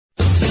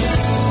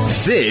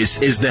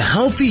This is the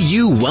Healthy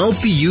You,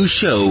 Wealthy You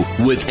show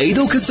with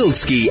Adel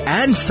Kazilski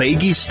and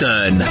Faggy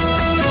Stern.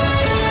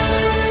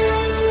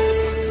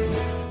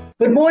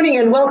 Good morning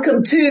and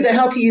welcome to the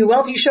Healthy You,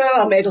 Wealthy show.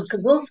 I'm Adel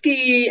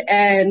Kazilski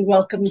and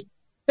welcome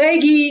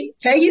Faggy.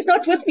 Faggy's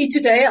not with me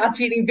today. I'm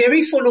feeling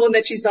very forlorn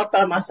that she's not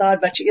by my side,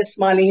 but she is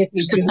smiling at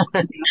me too.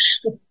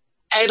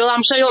 Adel,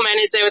 I'm sure you'll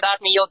manage there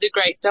without me. You'll do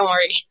great. Don't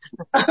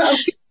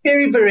worry.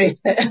 Very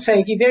bereft,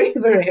 Faggy, very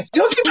bereft.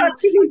 Talking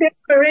about feeling very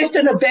bereft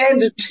and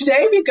abandoned,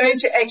 today we're going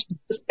to actually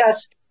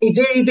discuss a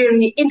very,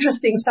 very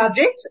interesting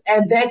subject,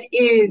 and that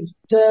is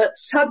the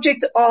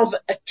subject of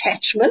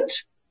attachment.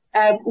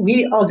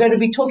 We are going to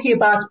be talking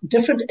about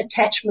different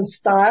attachment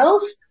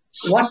styles,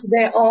 what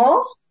they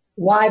are,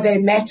 why they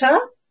matter,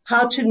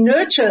 how to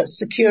nurture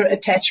secure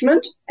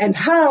attachment, and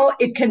how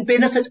it can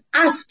benefit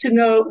us to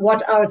know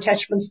what our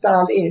attachment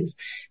style is.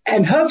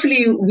 And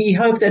hopefully, we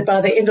hope that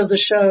by the end of the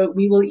show,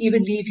 we will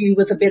even leave you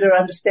with a better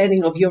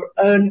understanding of your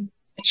own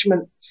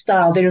attachment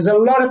style. There is a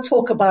lot of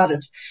talk about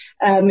it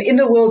in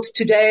the world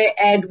today,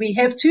 and we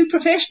have two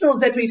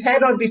professionals that we've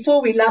had on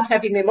before. We love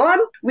having them on.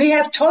 We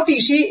have Tova.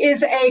 She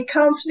is a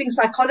counseling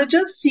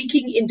psychologist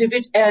seeing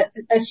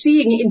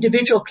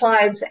individual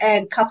clients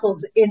and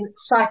couples in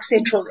Psych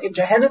Central in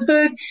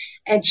Johannesburg,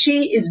 and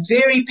she is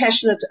very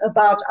passionate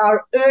about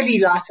our early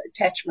life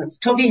attachments.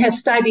 Tova has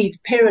studied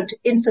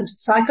parent-infant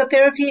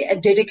psychotherapy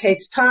and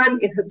dedicates time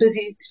in her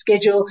busy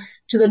schedule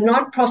to the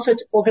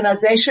non-profit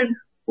organization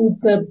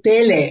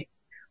Ubele,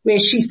 where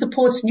she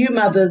supports new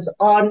mothers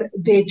on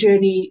their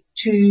journey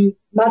to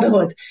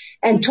motherhood.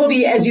 And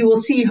Tova, as you will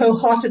see,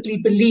 wholeheartedly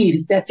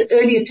believes that the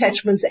early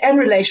attachments and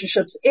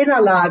relationships in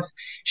our lives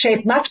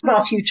shape much of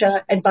our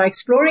future, and by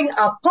exploring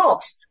our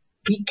past,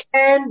 we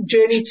can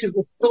journey to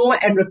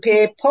restore and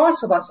repair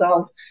parts of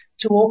ourselves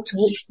to walk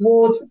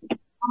towards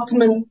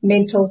optimum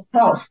mental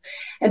health.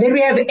 And then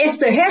we have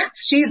Esther Hecht.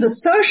 She's a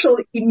social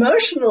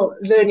emotional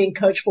learning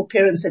coach for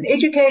parents and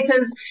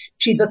educators.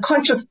 She's a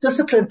conscious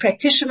discipline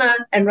practitioner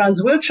and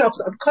runs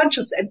workshops on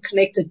conscious and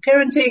connected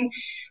parenting.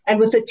 And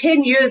with her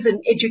 10 years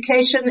in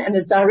education and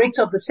as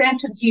director of the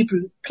Santon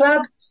Hebrew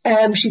Club,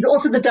 she's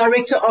also the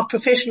director of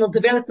professional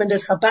development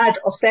at Chabad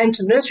of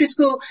Santon Nursery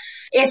School.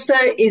 Esther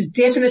is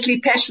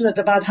definitely passionate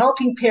about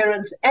helping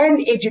parents and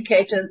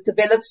educators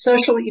develop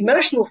social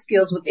emotional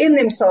skills within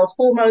themselves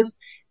foremost,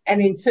 and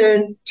in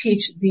turn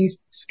teach these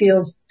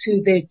skills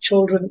to their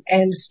children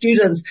and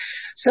students.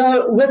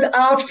 So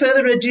without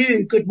further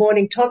ado, good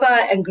morning,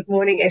 Tova, and good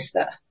morning,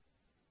 Esther.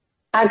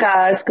 Hi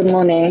guys, good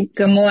morning.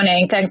 Good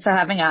morning. Thanks for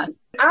having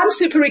us. I'm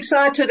super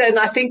excited, and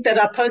I think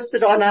that I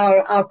posted on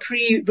our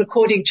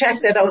pre-recording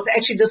chat that I was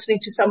actually listening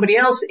to somebody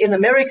else in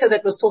America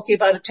that was talking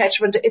about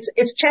attachment.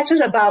 It's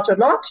chatted about a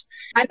lot.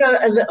 I know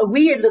a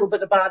little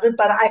bit about it,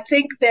 but I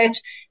think that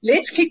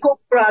let's kick off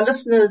for our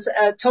listeners,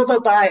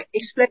 Tova, by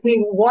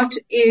explaining what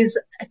is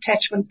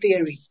attachment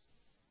theory.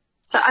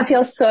 So I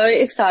feel so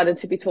excited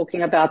to be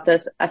talking about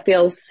this. I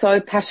feel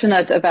so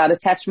passionate about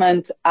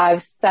attachment.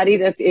 I've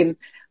studied it in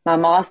my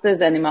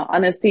master's and in my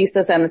honors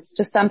thesis, and it's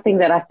just something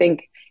that I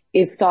think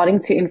is starting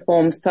to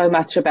inform so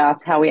much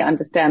about how we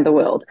understand the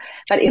world.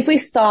 But if we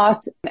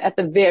start at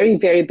the very,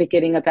 very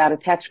beginning about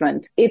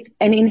attachment, it's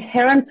an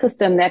inherent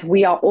system that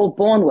we are all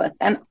born with.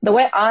 And the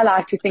way I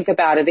like to think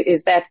about it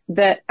is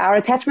that our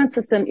attachment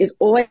system is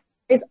always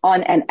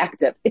on and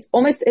active. It's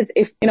almost as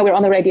if, we're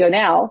on the radio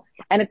now,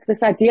 and it's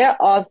this idea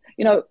of,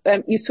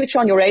 you switch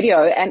on your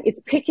radio and it's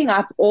picking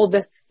up all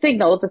the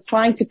signals. It's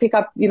trying to pick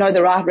up, the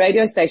right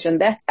radio station.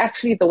 That's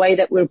actually the way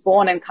that we're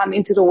born and come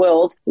into the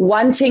world,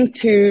 wanting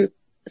to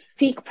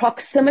seek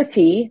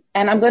proximity.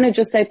 And I'm going to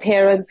just say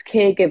parents,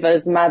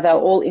 caregivers, mother,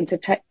 all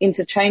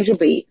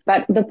interchangeably.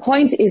 But the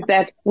point is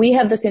that we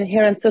have this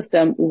inherent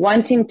system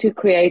wanting to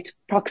create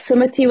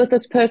proximity with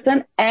this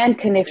person and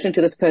connection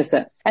to this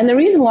person. And the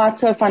reason why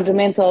it's so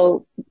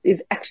fundamental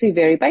is actually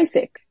very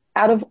basic.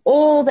 Out of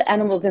all the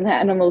animals in the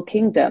animal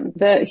kingdom,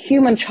 the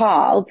human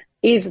child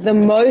is the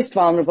most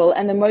vulnerable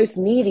and the most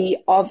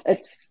needy of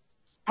its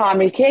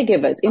primary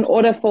caregivers in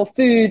order for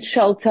food,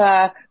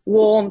 shelter,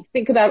 warmth.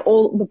 Think about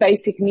all the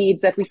basic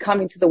needs that we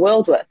come into the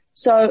world with.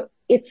 So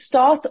it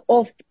starts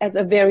off as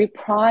a very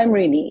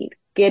primary need,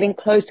 getting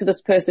close to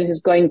this person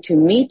who's going to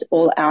meet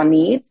all our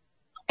needs.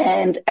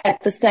 And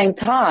at the same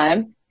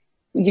time,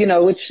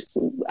 which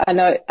I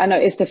know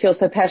Esther feels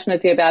so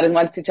passionately about and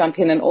wants to jump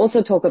in and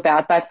also talk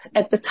about, but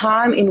at the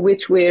time in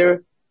which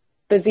we're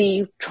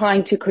busy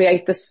trying to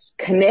create this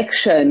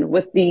connection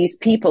with these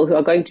people who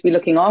are going to be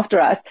looking after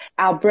us,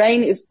 our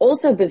brain is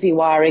also busy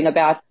wiring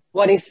about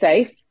what is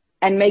safe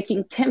and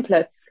making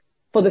templates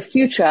for the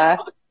future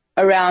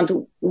around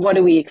what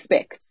do we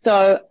expect.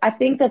 So I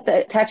think that the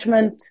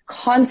attachment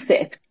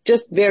concept,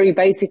 just very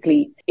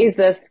basically, is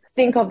this: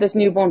 think of this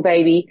newborn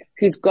baby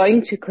who's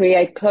going to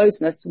create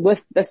closeness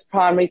with this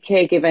primary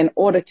caregiver in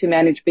order to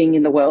manage being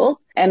in the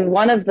world. And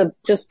one of the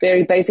just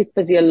very basic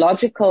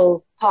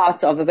physiological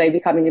parts of a baby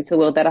coming into the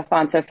world that I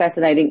find so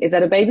fascinating is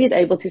that a baby is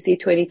able to see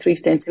 23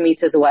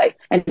 centimeters away.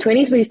 And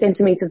 23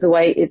 centimeters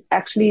away is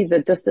actually the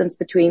distance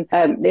between,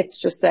 let's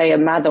just say a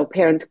mother or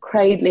parent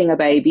cradling a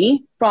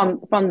baby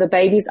from the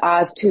baby's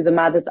eyes to the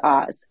mother's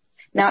eyes.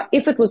 Now,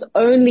 if it was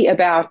only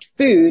about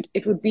food,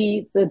 it would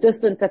be the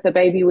distance that the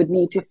baby would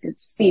need to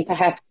see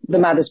perhaps the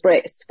mother's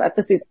breast. But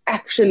this is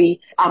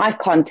actually eye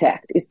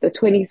contact, is the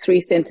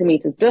 23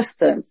 centimeters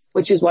distance,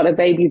 which is what a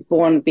baby's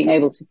born being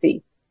able to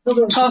see.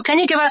 So can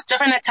you give us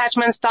different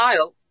attachment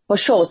styles? For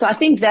sure. So I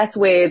think that's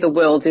where the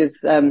world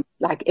is,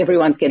 like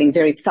everyone's getting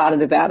very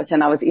excited about it.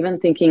 And I was even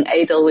thinking,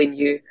 Adel, when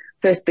you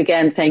first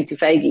began saying to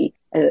Fagi,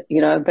 a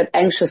bit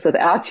anxious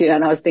without you.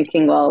 And I was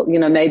thinking, well,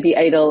 maybe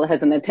Adel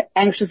has an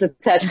anxious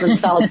attachment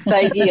style to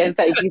Fagi, and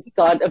Fagi's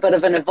got a bit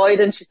of an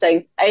avoidance. She's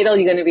saying, Adel,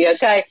 you're going to be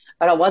okay.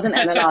 But I wasn't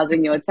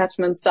analyzing your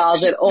attachment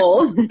styles at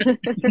all. We'll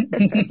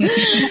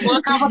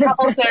come for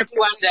couple therapy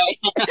one day.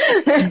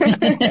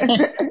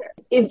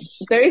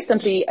 Very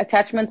simply,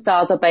 attachment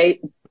styles are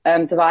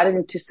divided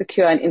into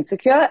secure and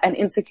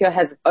insecure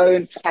has its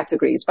own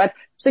categories. But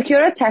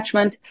secure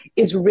attachment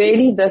is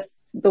really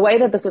the way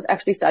that this was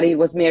actually studied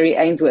was Mary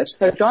Ainsworth.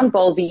 So John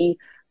Bowlby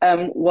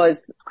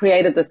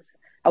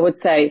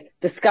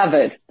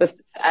discovered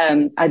this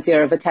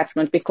idea of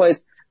attachment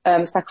because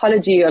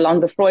psychology along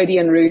the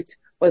Freudian route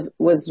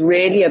was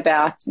really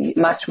about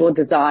much more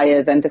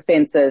desires and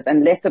defenses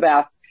and less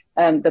about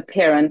the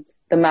parent,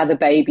 the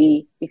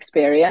mother-baby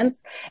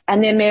experience.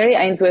 And then Mary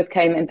Ainsworth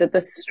came and did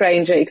this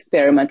stranger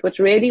experiment, which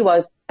really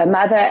was a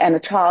mother and a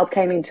child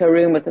came into a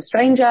room with a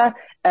stranger.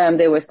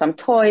 There were some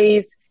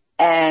toys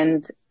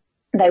and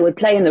they would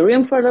play in the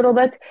room for a little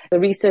bit. The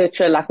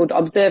researcher would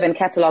observe and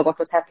catalog what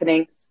was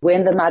happening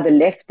when the mother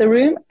left the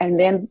room and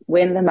then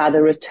when the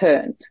mother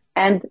returned.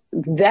 And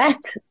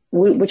that,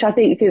 which I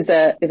think is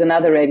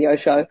another radio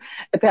show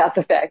about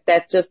the fact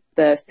that just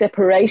the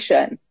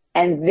separation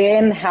and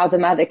then how the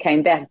mother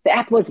came back,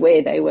 that was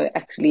where they were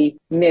actually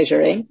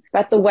measuring.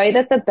 But the way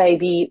that the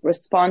baby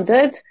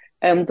responded,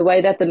 the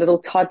way that the little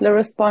toddler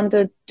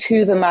responded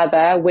to the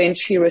mother when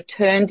she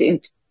returned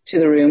into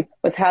the room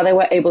was how they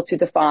were able to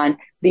define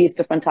these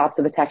different types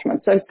of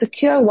attachment. So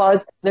secure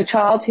was the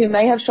child who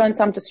may have shown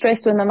some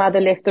distress when the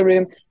mother left the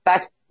room,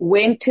 but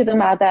went to the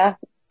mother,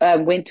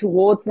 went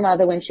towards the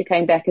mother when she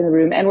came back in the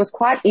room and was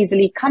quite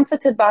easily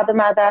comforted by the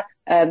mother.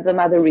 The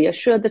mother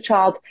reassured the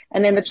child,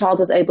 and then the child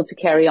was able to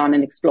carry on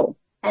and explore.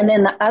 And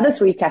then the other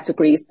three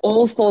categories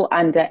all fall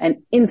under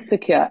an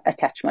insecure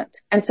attachment.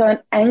 And so an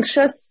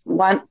anxious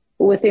one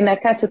within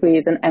that category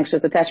is an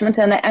anxious attachment.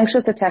 And the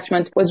anxious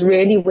attachment was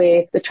really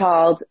where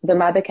the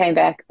mother came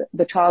back,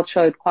 the child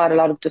showed quite a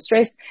lot of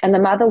distress, and the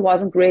mother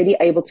wasn't really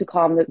able to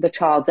calm the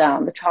child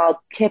down. The child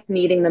kept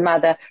needing the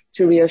mother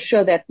to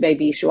reassure that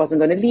maybe she wasn't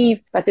going to leave,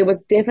 but there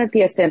was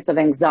definitely a sense of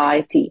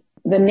anxiety.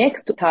 The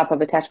next type of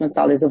attachment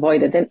style is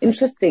avoidant. And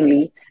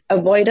interestingly,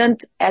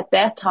 avoidant at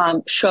that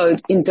time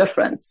showed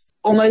indifference.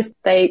 Almost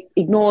they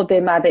ignored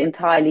their mother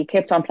entirely,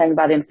 kept on playing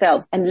by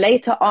themselves. And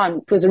later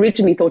on, it was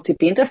originally thought to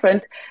be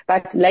indifferent,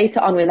 but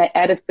later on when they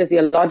added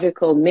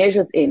physiological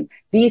measures in,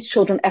 these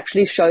children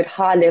actually showed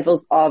high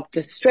levels of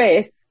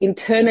distress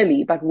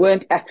internally, but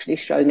weren't actually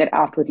showing it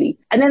outwardly.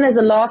 And then there's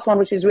a last one,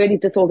 which is really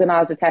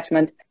disorganized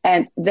attachment.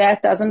 And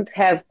that doesn't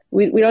have,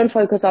 we don't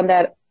focus on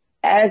that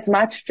as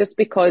much just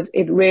because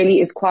it really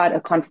is quite a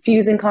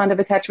confusing kind of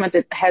attachment.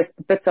 It has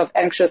bits of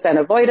anxious and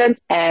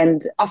avoidant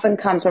and often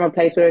comes from a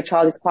place where a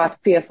child is quite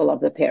fearful of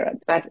the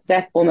parent. But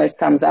that almost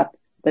sums up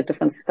the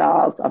different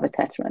styles of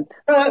attachment.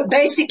 So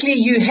basically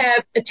you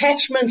have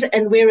attachment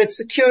and where it's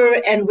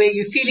secure and where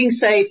you're feeling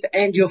safe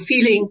and you're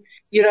feeling,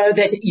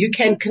 that you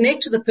can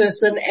connect to the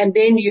person, and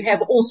then you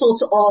have all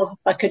sorts of,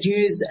 I could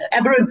use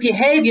aberrant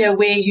behavior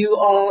where you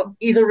are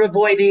either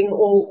avoiding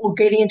or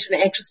getting into an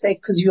anxious state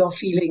because you are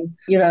feeling,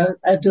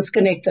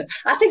 disconnected.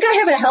 I think I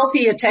have a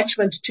healthy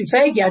attachment to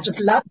Fagi. I just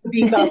love the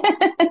being about.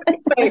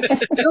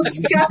 We'll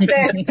discuss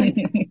that.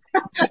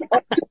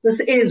 This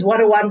is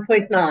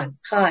 101.9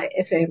 High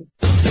FM.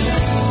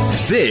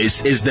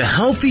 This is the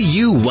Healthy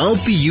You,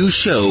 Wealthy You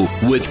show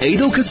with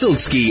Adel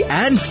Kasilski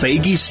and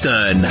Fagi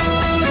Stern.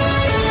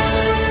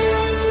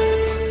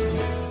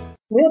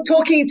 We're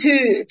talking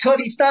to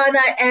Tova Steiner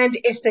and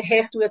Esther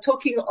Hecht. We're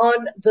talking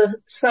on the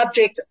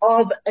subject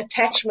of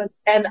attachment,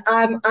 and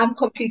I'm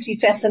completely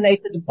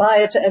fascinated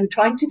by it and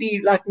trying to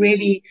be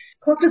really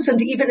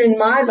cognizant even in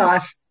my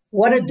life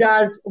what it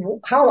does,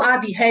 how I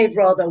behave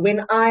rather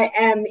when I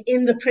am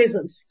in the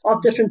presence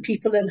of different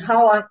people and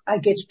how I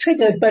get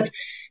triggered. But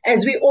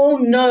as we all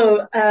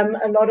know,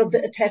 a lot of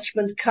the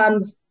attachment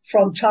comes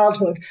from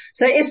childhood.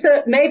 So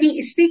Esther,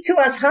 maybe speak to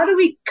us. How do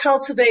we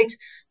cultivate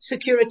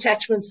secure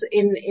attachments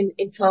in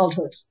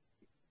childhood?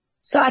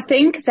 So I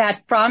think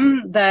that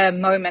from the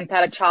moment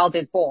that a child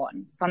is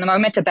born, from the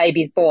moment a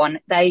baby is born,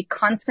 they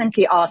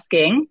constantly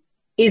asking,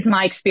 is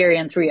my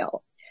experience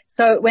real?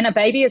 So when a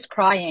baby is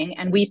crying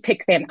and we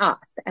pick them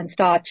up and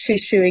start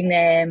shoo-shooing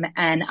them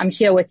and I'm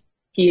here with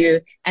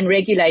you and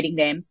regulating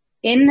them,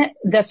 in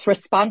this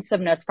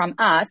responsiveness from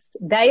us,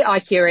 they are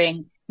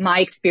hearing my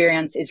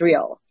experience is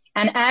real.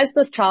 And as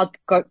this child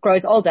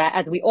grows older,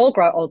 as we all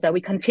grow older,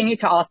 we continue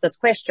to ask this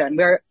question.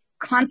 We're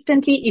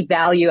constantly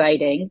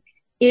evaluating,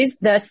 is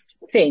this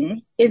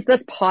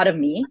part of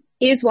me,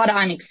 is what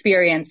I'm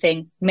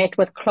experiencing met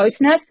with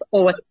closeness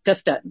or with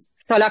distance?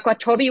 So like what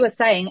Toby was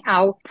saying,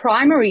 our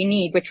primary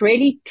need, which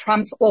really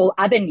trumps all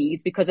other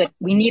needs because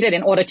we need it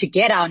in order to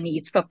get our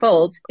needs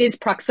fulfilled, is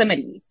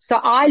proximity. So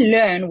I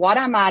learn, what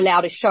am I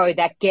allowed to show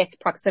that gets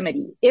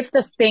proximity? If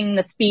this thing,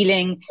 this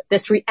feeling,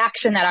 this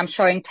reaction that I'm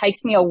showing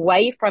takes me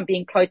away from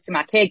being close to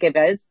my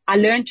caregivers, I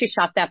learn to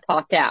shut that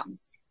part down.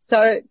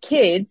 So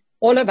kids,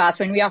 all of us,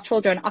 when we are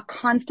children, are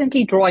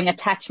constantly drawing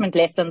attachment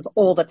lessons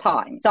all the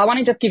time. So I want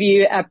to just give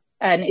you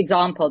an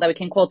example that we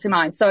can call to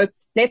mind. So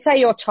let's say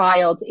you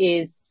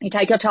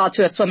take your child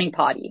to a swimming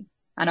party.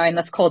 I know in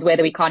this cold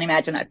weather we can't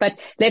imagine it, but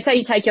let's say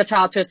you take your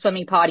child to a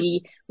swimming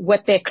party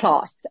with their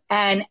class.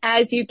 And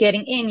as you're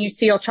getting in, you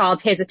see your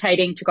child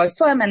hesitating to go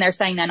swim, and they're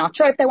saying they're not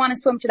sure if they want to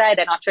swim today.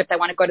 They're not sure if they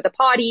want to go to the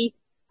party.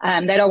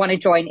 They don't want to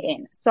join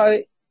in.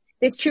 So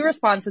there's two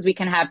responses we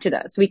can have to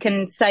this. We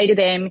can say to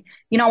them,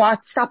 you know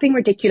what, stop being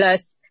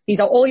ridiculous. These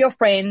are all your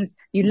friends.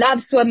 You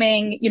love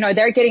swimming. You know,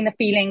 they're getting the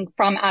feeling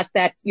from us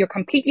that you're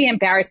completely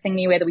embarrassing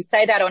me, whether we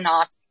say that or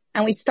not.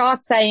 And we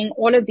start saying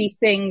all of these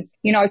things,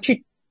 you know,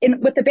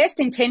 with the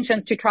best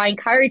intentions to try and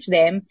encourage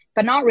them,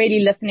 but not really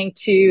listening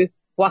to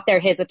what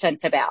they're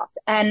hesitant about.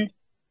 And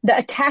the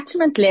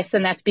attachment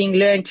lesson that's being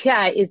learned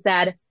here is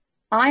that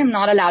I'm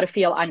not allowed to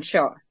feel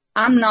unsure.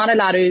 I'm not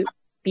allowed to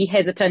be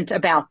hesitant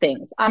about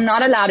things. I'm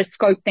not allowed to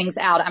scope things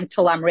out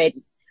until I'm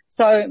ready.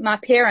 So my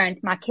parent,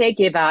 my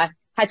caregiver,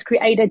 has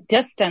created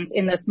distance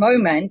in this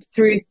moment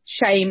through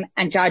shame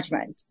and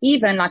judgment.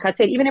 Even, like I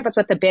said, even if it's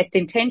with the best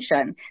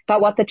intention, but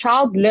what the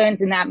child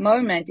learns in that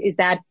moment is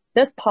that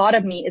this part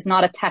of me is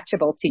not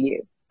attachable to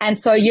you. And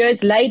so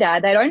years later,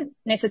 they don't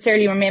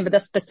necessarily remember the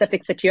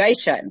specific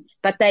situation,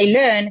 but they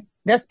learn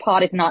this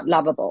part is not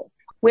lovable.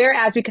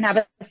 Whereas we can have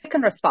a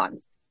second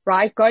response,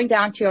 right? Going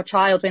down to your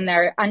child when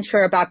they're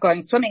unsure about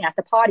going swimming at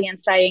the party and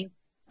saying,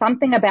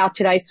 something about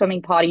today's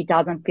swimming party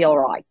doesn't feel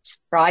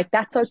right?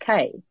 That's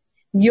okay.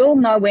 You'll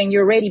know when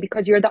you're ready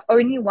because you're the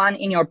only one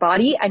in your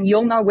body, and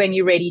you'll know when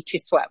you're ready to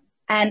swim.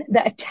 And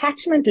the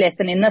attachment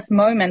lesson in this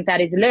moment that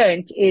is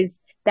learned is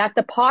that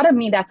the part of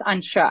me that's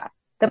unsure,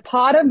 the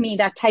part of me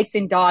that takes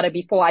in data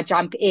before I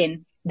jump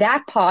in,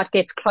 that part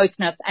gets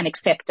closeness and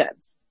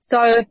acceptance.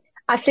 So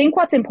I think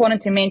what's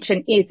important to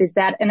mention is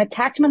that an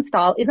attachment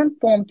style isn't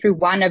formed through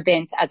one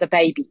event as a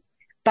baby,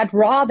 but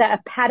rather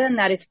a pattern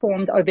that is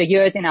formed over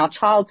years in our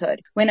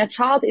childhood, when a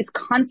child is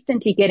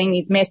constantly getting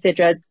these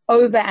messages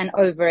over and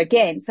over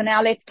again. So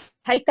now let's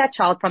take that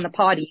child from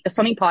the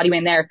swimming party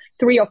when they're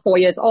 3 or 4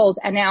 years old,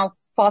 and now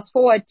fast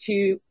forward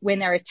to when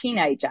they're a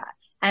teenager,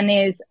 and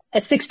there's a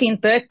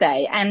 16th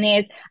birthday, and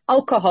there's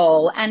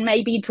alcohol and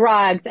maybe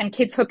drugs and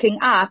kids hooking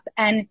up,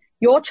 and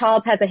your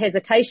child has a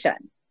hesitation.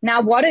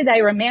 Now, what do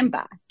they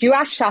remember? Do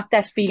I shut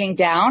that feeling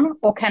down,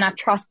 or can I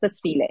trust this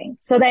feeling?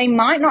 So they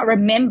might not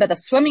remember the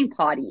swimming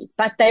party,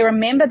 but they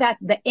remember that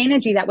the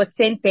energy that was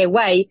sent their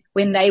way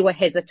when they were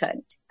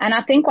hesitant. And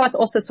I think what's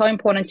also so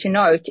important to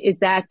note is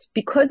that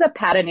because a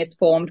pattern is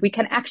formed, we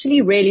can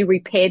actually really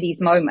repair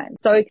these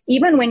moments. So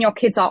even when your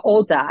kids are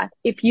older,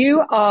 if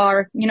you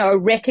are,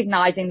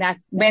 recognizing that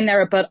when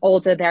they're a bit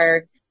older,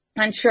 they're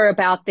unsure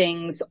about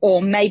things,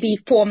 or maybe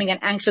forming an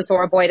anxious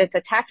or avoidant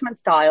attachment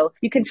style,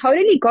 you can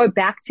totally go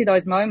back to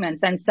those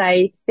moments and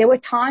say, there were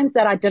times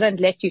that I didn't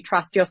let you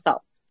trust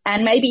yourself.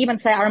 And maybe even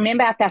say, I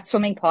remember at that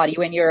swimming party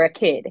when you were a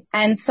kid.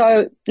 And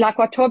so, like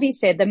what Toby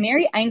said, the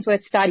Mary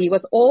Ainsworth study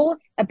was all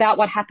about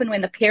what happened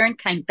when the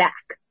parent came back,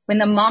 when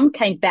the mom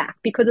came back,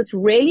 because it's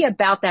really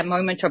about that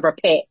moment of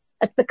repair.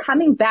 It's the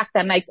coming back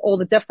that makes all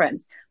the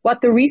difference. What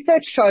the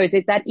research shows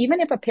is that even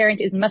if a parent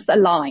is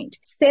misaligned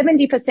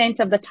 70%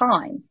 of the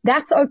time,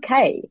 that's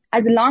okay,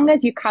 as long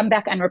as you come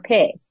back and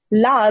repair.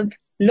 Love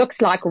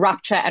looks like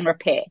rupture and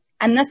repair.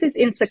 And this is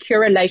in secure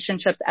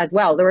relationships as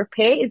well. The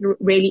repair is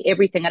really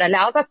everything. It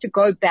allows us to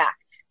go back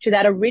to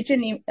that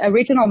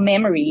original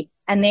memory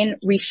and then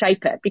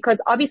reshape it,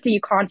 because obviously you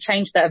can't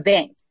change the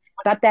event.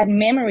 But that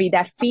memory,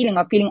 that feeling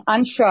of feeling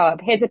unsure,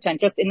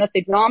 hesitant, just in this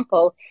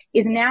example,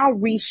 is now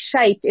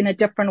reshaped in a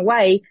different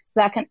way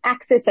so that I can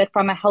access it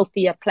from a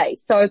healthier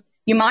place. So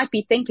you might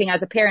be thinking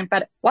as a parent,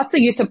 but what's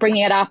the use of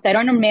bringing it up? They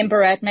don't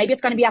remember it. Maybe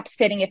it's going to be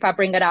upsetting if I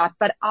bring it up.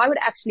 But I would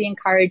actually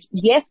encourage,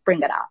 yes,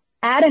 bring it up.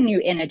 Add a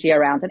new energy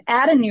around it.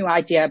 Add a new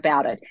idea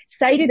about it.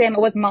 Say to them,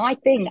 it was my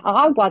thing.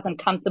 I wasn't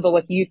comfortable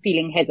with you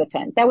feeling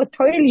hesitant. That was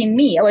totally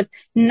me. It was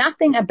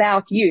nothing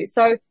about you.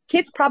 So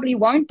kids probably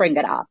won't bring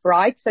it up,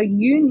 right? So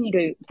you need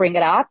to bring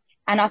it up.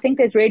 And I think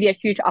there's really a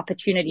huge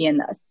opportunity in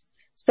this.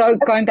 So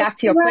going back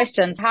to your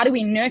questions, how do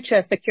we nurture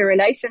a secure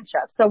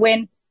relationship? So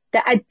when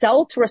the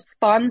adult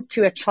responds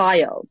to a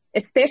child,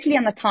 especially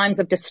in the times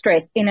of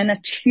distress, in an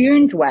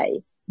attuned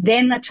way,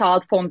 then the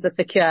child forms a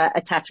secure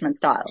attachment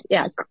style.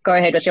 Yeah, go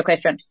ahead with your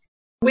question.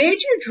 Where do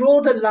you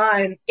draw the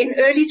line in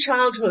early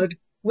childhood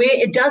where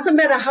it doesn't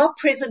matter how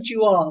present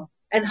you are,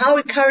 and how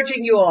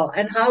encouraging you are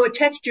and how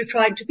attached you're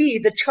trying to be,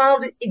 the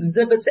child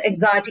exhibits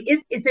anxiety.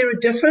 Is there a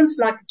difference?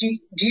 Like, do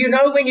you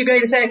know when you're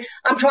going to say,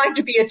 I'm trying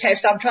to be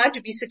attached, I'm trying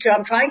to be secure,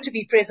 I'm trying to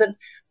be present,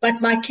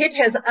 but my kid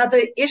has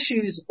other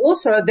issues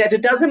also that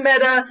it doesn't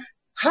matter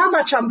how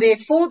much I'm there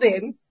for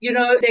them,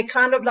 they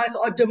kind of like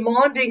are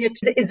demanding it.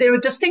 Is there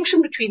a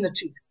distinction between the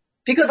two?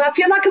 Because I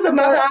feel like as a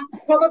mother,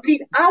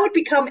 I would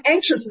become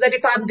anxious that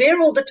if I'm there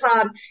all the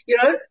time,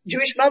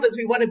 Jewish mothers,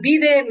 we want to be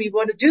there and we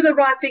want to do the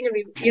right thing and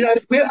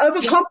we're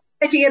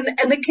overcompensating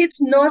and the kid's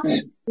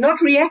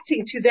not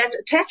reacting to that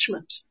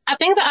attachment. I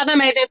think the other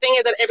amazing thing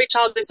is that every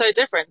child is so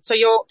different. So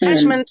your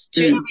attachment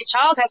to every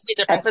child has to be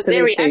different because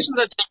their reactions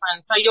are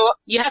different. So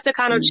you have to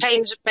kind of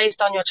change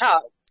based on your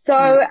child.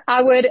 So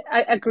I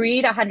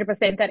agreed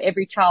 100% that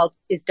every child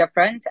is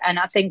different. And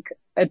I think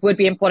it would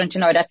be important to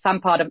note at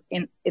some part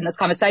in this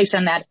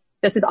conversation that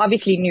this is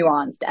obviously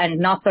nuanced and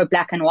not so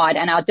black and white,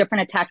 and our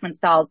different attachment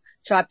styles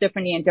show up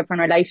differently in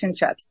different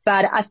relationships.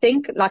 But I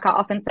think, like I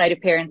often say to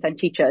parents and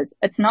teachers,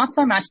 it's not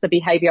so much the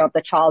behavior of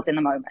the child in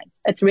the moment.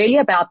 It's really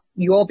about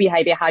your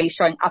behavior, how you're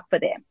showing up for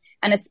them.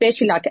 And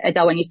especially like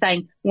Adele, when you're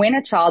saying when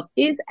a child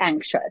is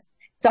anxious.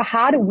 So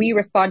how do we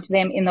respond to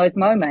them in those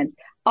moments?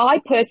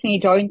 I personally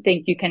don't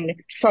think you can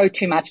show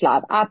too much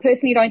love. I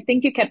personally don't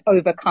think you can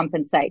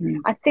overcompensate.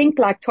 I think,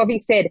 like Toby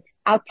said,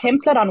 our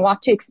template on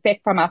what to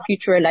expect from our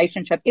future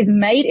relationship is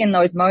made in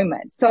those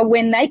moments. So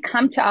when they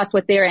come to us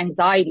with their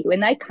anxiety, when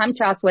they come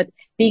to us with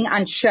being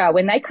unsure,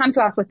 when they come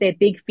to us with their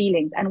big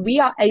feelings, and we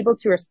are able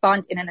to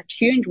respond in an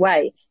attuned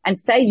way and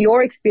say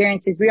your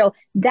experience is real,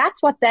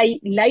 that's what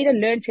they later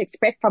learn to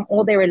expect from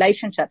all their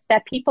relationships,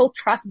 that people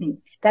trust me,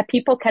 that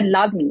people can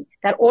love me,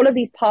 that all of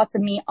these parts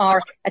of me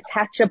are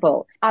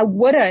attachable. I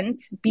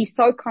wouldn't be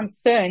so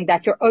concerned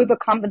that you're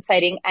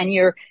overcompensating and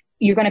you're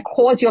going to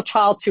cause your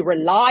child to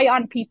rely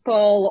on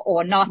people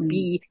or not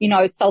be,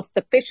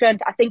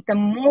 self-sufficient. I think the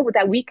more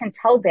that we can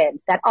tell them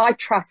that I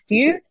trust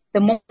you, the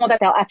more that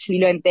they'll actually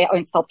learn their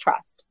own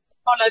self-trust.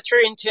 Follow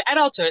through into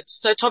adulthood.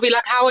 So Toby,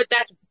 like how would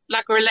that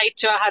relate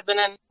to a husband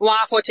and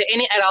wife or to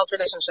any adult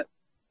relationship?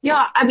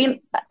 Yeah, I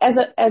mean, as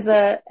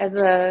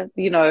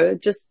a,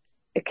 just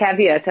a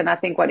caveat, and I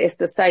think what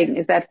Esther's saying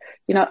is that,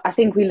 I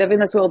think we live in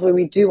this world where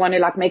we do want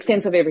to make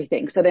sense of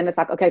everything. So then it's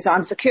like, okay, so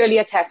I'm securely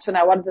attached. So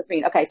now what does this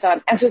mean? Okay, so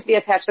I'm anxiously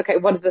attached. Okay,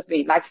 what does this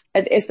mean? Like,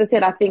 as Esther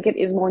said, I think it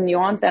is more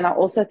nuanced. And I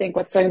also think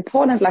what's so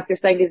important, like you're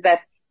saying, is that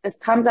this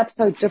comes up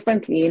so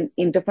differently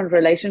in different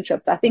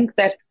relationships. I think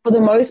that for the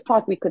most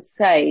part, we could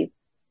say,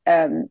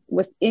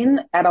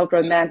 within adult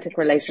romantic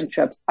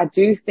relationships, I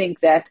do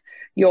think that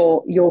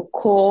your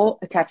core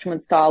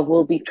attachment style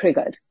will be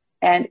triggered.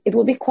 And it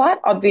will be quite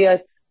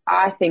obvious,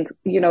 I think,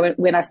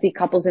 when I see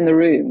couples in the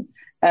room,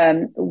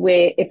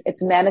 where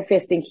it's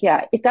manifesting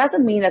here. It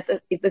doesn't mean that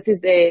if this is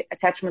their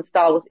attachment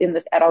style within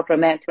this adult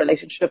romantic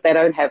relationship, they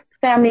don't have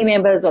family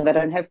members or they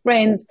don't have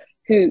friends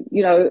who,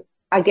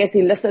 I guess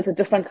elicit a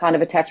different kind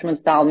of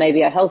attachment style,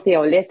 maybe a healthier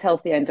or less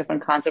healthier in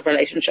different kinds of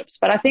relationships.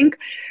 But I think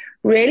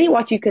really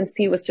what you can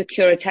see with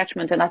secure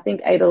attachment, and I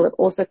think Adel, it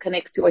also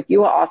connects to what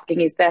you are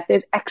asking, is that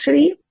there's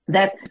actually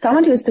that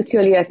someone who is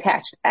securely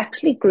attached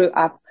actually grew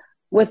up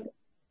with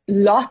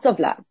lots of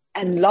love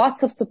and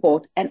lots of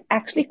support and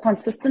actually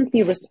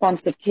consistently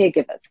responsive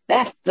caregivers.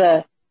 That's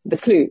the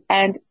clue.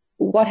 And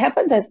what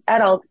happens as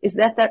adults is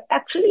that they're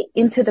actually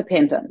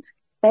interdependent.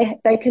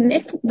 They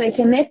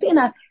connect in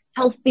a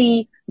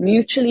healthy,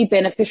 mutually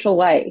beneficial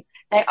way.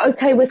 They're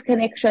okay with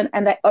connection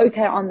and they're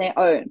okay on their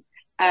own.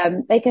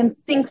 They can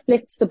think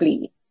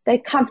flexibly. They're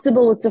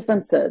comfortable with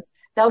differences.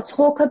 They'll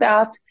talk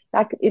about,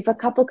 like, if a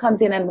couple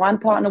comes in and one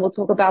partner will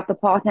talk about the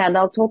partner and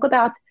they'll talk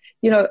about,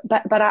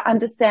 but I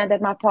understand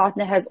that my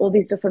partner has all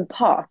these different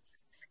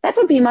parts. That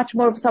would be much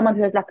more of someone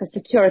who has like a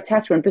secure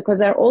attachment, because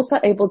they're also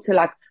able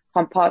to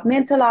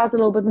compartmentalize a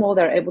little bit more.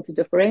 They're able to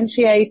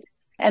differentiate.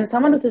 And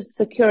someone with a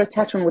secure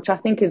attachment, which I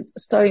think is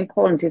so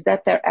important, is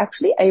that they're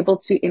actually able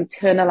to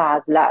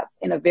internalize love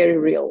in a very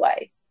real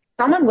way.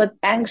 Someone with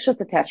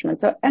anxious attachment.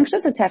 So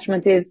anxious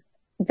attachment is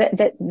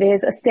that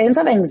there's a sense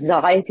of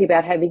anxiety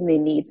about having their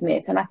needs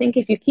met. And I think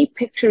if you keep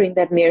picturing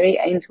that Mary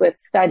Ainsworth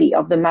study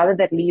of the mother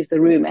that leaves the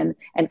room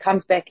and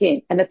comes back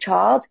in, and the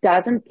child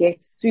doesn't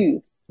get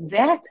soothed,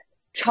 that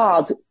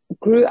child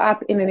grew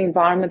up in an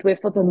environment where,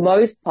 for the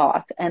most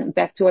part, and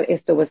back to what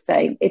Esther was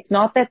saying, it's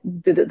not that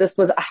this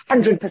was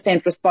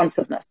 100%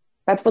 responsiveness,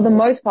 but for the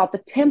most part, the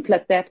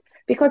template that,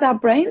 because our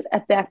brains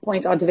at that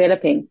point are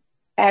developing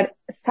at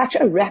such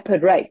a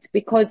rapid rate,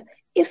 because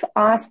if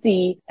I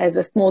see as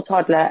a small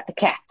toddler a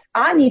cat,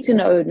 I need to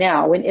know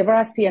now, whenever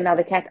I see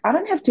another cat, I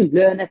don't have to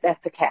learn that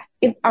that's a cat.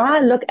 If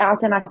I look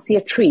out and I see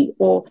a tree,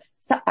 or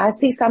I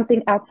see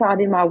something outside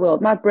in my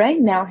world, my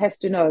brain now has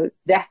to know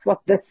that's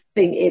what this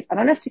thing is. I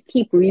don't have to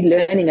keep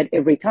relearning it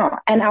every time.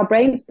 And our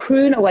brains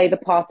prune away the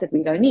parts that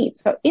we don't need.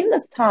 So in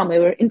this time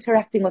where we're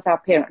interacting with our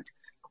parent,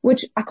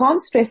 which I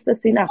can't stress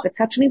this enough, it's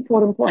such an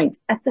important point.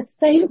 At the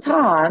same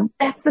time,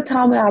 that's the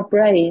time where our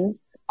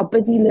brains are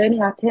busy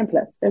learning our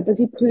templates. They're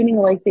busy pruning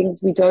away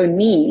things we don't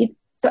need.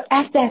 So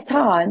at that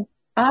time,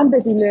 I'm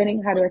busy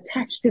learning how to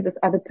attach to this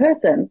other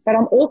person, but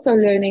I'm also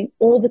learning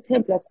all the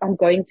templates I'm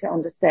going to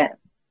understand.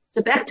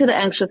 So back to the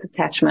anxious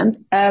attachment.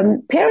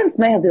 Parents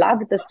may have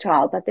loved this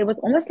child, but there was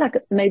almost like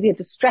maybe a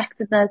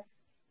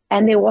distractedness,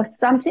 and there was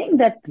something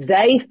that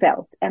they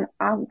felt, and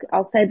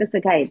I'll say this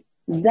again,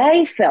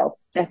 they felt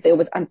that there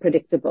was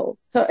unpredictable.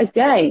 So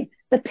again,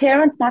 the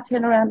parents might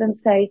turn around and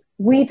say,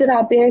 we did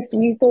our best,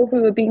 we thought we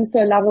were being so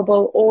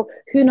lovable, or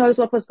who knows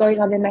what was going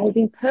on. There may have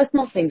been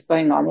personal things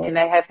going on. They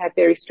may have had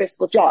very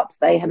stressful jobs.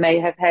 They may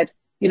have had,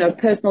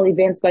 personal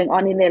events going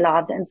on in their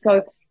lives. And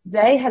so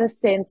they had a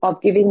sense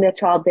of giving their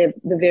child the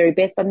very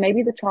best, but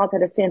maybe the child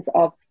had a sense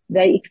of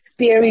they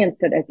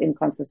experienced it as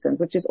inconsistent,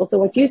 which is also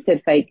what you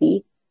said,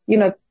 Faithy.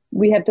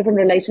 We have different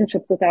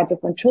relationships with our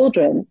different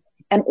children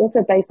and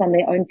also based on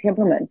their own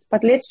temperament.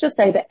 But let's just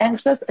say the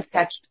anxious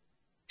attached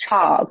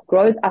child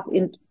grows up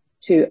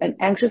into an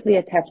anxiously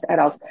attached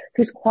adult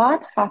who's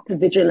quite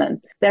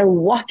hypervigilant. They're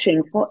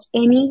watching for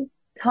any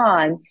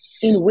time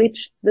in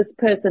which this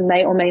person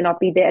may or may not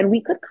be there. And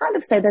we could kind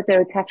of say that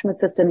their attachment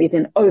system is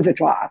in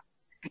overdrive.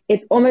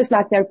 It's almost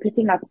like they're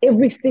picking up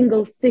every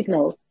single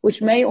signal,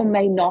 which may or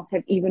may not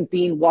have even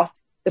been what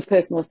the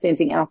person was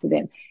sending out to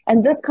them.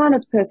 And this kind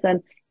of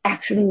person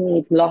actually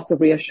needs lots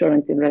of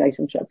reassurance in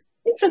relationships.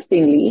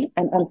 Interestingly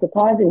and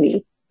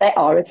unsurprisingly, they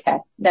are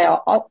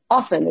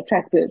often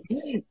attracted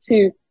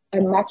to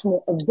a much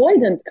more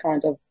avoidant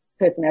kind of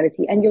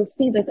personality. And you'll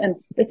see this, and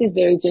this is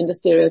very gender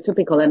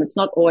stereotypical, and it's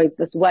not always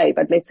this way.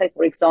 But let's say,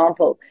 for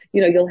example,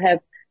 you'll have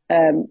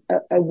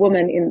a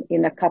woman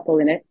in a couple,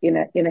 in a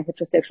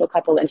heterosexual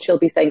couple, and she'll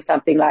be saying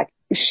something like,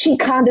 she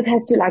kind of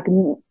has to like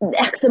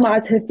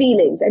maximize her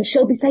feelings, and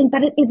she'll be saying,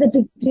 but it is a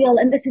big deal,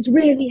 and this is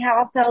really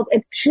how I felt,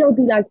 and she'll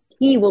be like,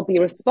 he will be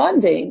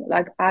responding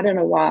like, I don't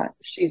know why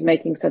she's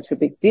making such a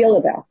big deal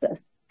about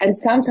this. And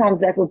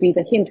sometimes that will be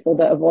the hint for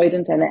the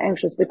avoidant and the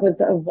anxious, because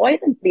the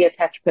avoidantly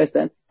attached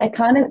person, they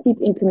kind of keep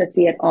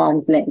intimacy at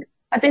arm's length.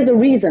 But there's a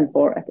reason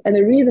for it. And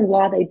the reason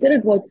why they did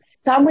it was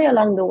somewhere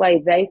along the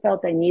way, they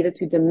felt they needed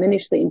to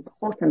diminish the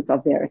importance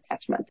of their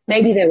attachment.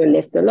 Maybe they were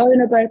left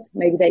alone a bit.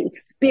 Maybe they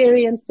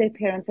experienced their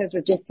parents as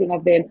rejecting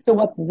of them. So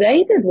what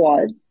they did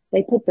was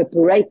they put the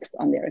brakes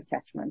on their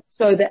attachment.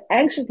 So the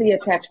anxiously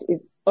attached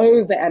is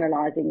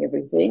over-analyzing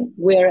everything,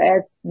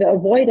 whereas the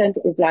avoidant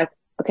is like,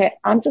 okay,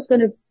 I'm just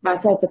going to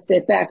myself a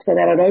step back so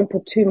that I don't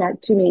put too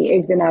many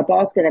eggs in my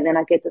basket and then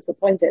I get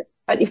disappointed.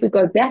 But if we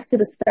go back to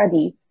the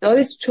study,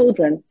 those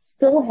children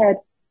still had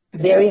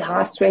very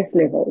high stress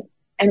levels.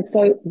 And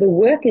so the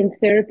work in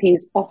therapy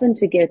is often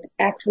to get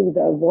actually the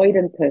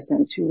avoidant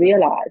person to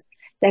realize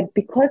that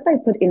because they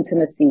put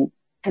intimacy,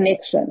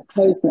 connection,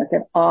 closeness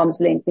at arm's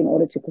length in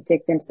order to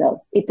protect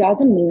themselves, it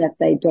doesn't mean that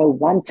they don't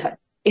want it.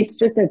 It's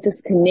just they're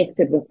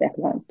disconnected with that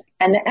want.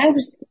 And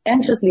the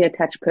anxiously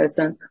attached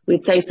person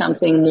would say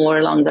something more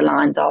along the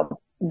lines of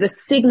the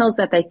signals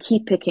that they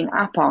keep picking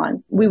up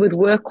on. We would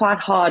work quite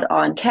hard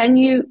on, can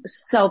you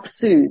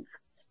self-soothe?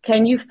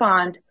 Can you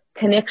find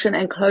connection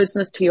and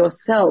closeness to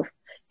yourself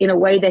in a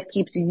way that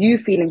keeps you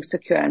feeling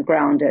secure and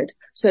grounded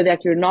so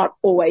that you're not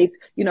always,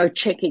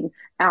 checking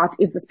out,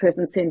 is this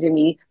person sending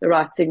me the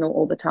right signal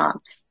all the time?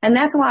 And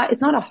that's why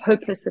it's not a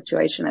hopeless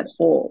situation at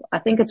all. I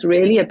think it's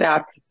really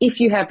about, if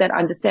you have that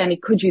understanding,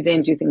 could you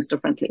then do things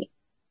differently?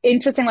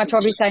 Interesting what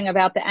Toby's saying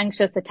about the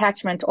anxious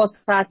attachment. Also,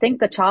 I think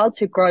the child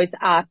who grows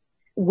up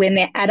when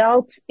their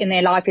adult in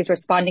their life is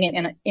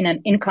responding in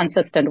an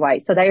inconsistent way.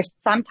 So they're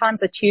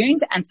sometimes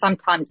attuned and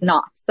sometimes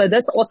not. So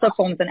this also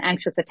forms an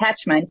anxious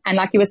attachment. And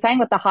like you were saying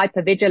with the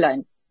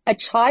hypervigilance, a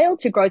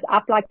child who grows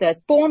up like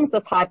this forms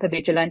this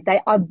hypervigilance. They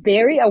are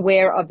very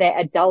aware of their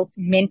adult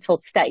mental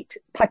state,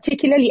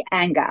 particularly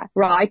anger,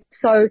 right?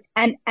 So,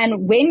 and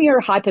when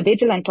you're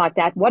hypervigilant like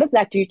that, what does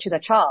that do to the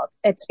child?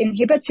 It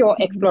inhibits your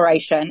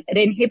exploration. It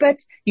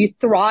inhibits you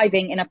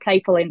thriving in a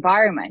playful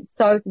environment.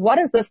 So what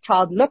does this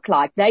child look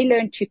like? They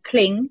learn to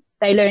cling.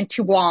 They learn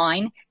to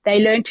whine. They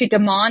learn to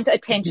demand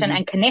attention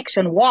and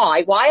connection.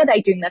 Why? Why are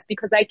they doing this?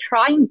 Because they're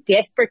trying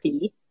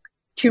desperately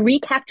to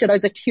recapture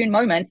those attuned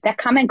moments that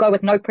come and go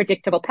with no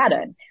predictable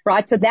pattern,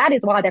 right? So that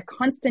is why they're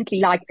constantly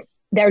like,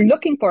 they're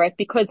looking for it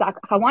because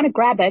I want to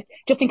grab it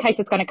just in case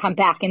it's going to come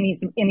back in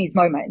these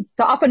moments.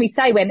 So often we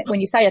say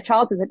when you say a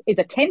child is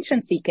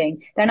attention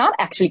seeking, they're not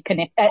actually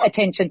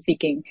attention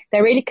seeking.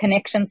 They're really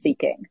connection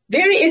seeking.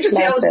 Very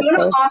interesting. I was going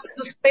to ask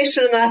this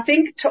question, and I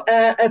think,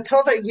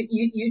 Tova,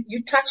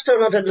 you touched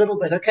on it a little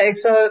bit. Okay.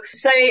 So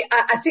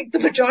I think the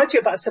majority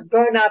of us have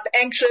grown up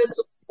anxious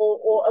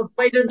or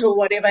avoidant or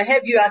whatever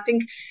have you. I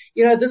think,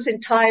 this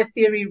entire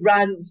theory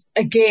runs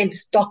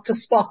against Dr.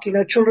 Spock.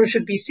 Children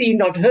should be seen,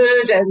 not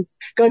heard, and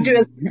go do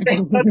as they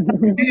want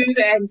to do.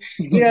 And,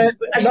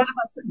 a lot of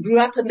us grew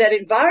up in that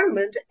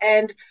environment.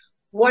 And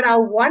what I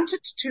wanted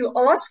to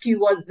ask you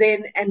was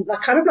then, and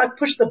kind of like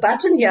push the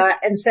button here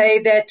and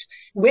say that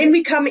when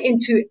we come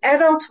into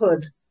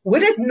adulthood,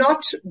 would it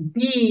not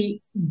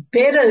be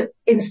better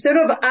instead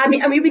of, I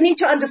mean, we need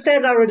to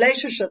understand our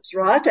relationships,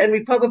 right? And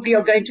we probably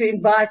are going to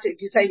invite,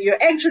 if you say you're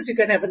anxious, you're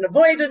going to have an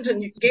avoidant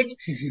and you get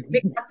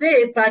up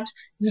there, but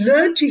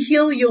learn to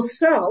heal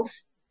yourself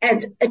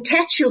and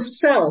attach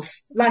yourself.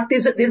 Like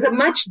there's a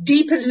much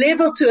deeper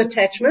level to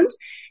attachment,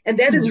 and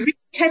that is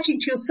reattaching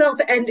to yourself.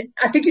 And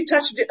I think you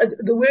touched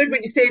the word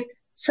when you said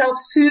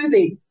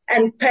self-soothing.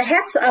 And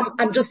perhaps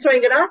I'm just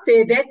throwing it out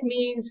there. That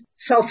means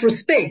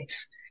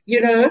self-respect.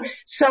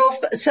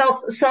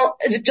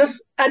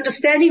 Just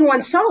understanding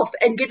oneself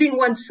and giving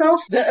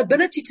oneself the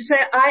ability to say,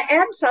 I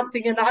am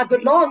something and I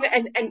belong,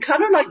 and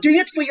kind of like doing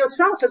it for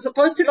yourself, as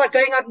opposed to like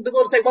going out in the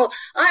world and saying, well,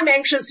 I'm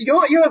anxious,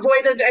 you're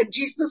avoidant, and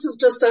geez, this is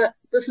just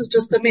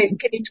a mess.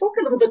 Can you talk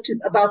a little bit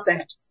about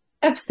that?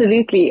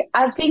 Absolutely.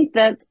 I think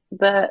that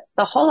the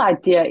whole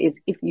idea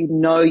is, if you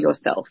know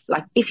yourself,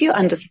 like if you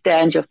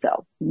understand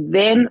yourself,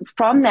 then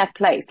from that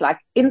place, like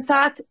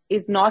insight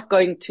is not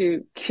going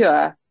to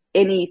cure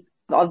any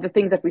of the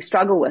things that we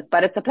struggle with,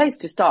 but it's a place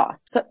to start.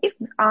 So if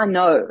I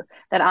know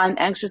that I'm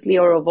anxiously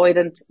or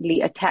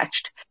avoidantly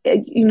attached,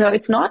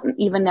 it's not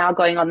even now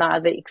going on the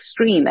other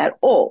extreme at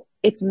all.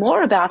 It's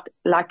more about,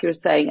 like you're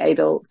saying,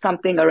 Adel,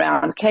 something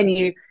around, can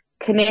you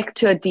connect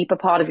to a deeper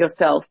part of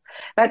yourself?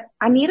 But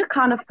I need to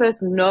kind of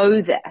first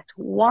know that.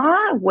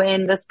 Why,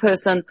 when this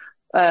person,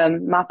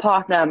 my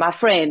partner, my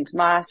friend,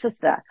 my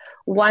sister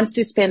wants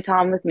to spend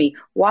time with me,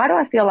 why do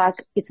I feel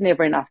like it's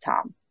never enough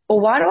time? Or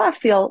why do I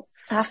feel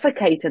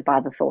suffocated by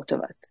the thought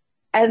of it?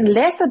 And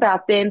less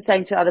about then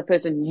saying to the other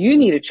person, you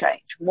need to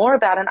change. More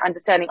about an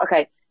understanding,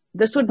 okay,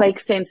 this would make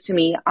sense to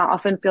me. I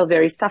often feel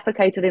very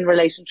suffocated in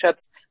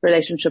relationships.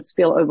 Relationships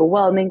feel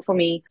overwhelming for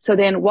me. So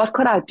then what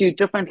could I do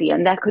differently?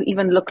 And that could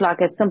even look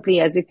like as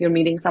simply as if you're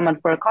meeting someone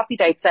for a coffee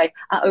date, say,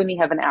 I only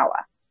have an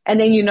hour. And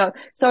then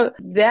so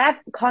that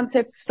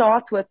concept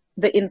starts with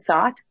the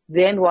insight.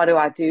 Then what do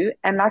I do?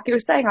 And like you're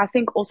saying, I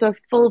think also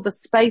fill the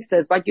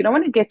spaces, but you don't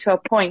want to get to a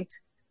point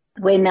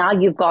where now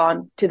you've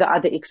gone to the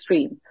other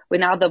extreme, where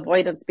now the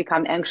avoidants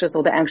become anxious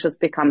or the anxious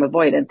become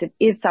avoidant. It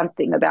is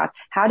something about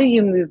how do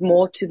you move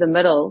more to the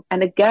middle?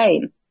 And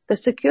again, the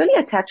securely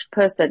attached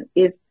person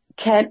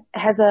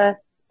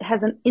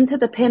has an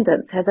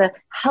interdependence, has a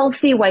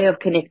healthy way of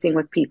connecting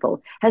with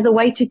people, has a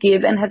way to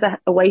give and has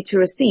a way to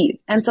receive.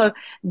 And so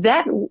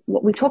that,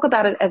 we talk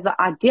about it as the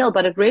ideal,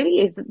 but it really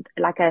is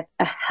like a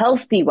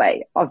healthy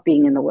way of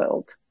being in the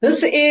world.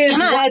 This is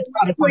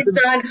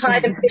 1.9 Chai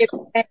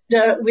FM,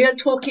 and we are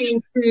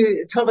talking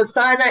to Tova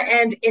Steiner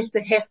and Esther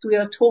Hecht. We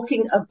are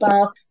talking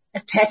about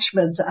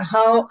attachment.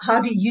 How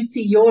do you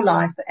see your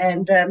life,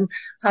 and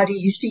how do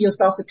you see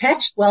yourself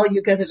attached? Well,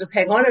 you're going to just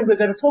hang on, and we're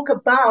going to talk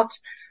about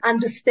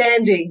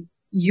understanding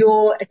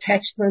your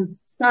attachment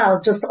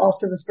style just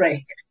after this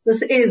break.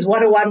 This is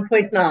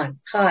 101.9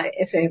 Chai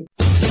FM.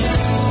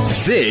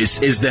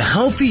 This is the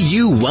Healthy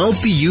You,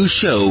 Wealthy You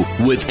show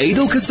with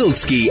Adel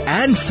Kasilski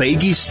and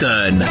Faggy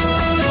Stern.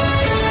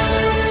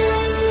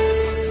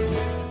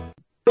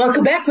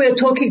 Welcome back. We're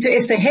talking to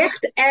Esther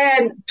Hecht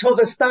and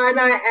Tova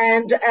Steiner,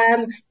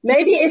 and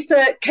maybe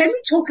Esther, can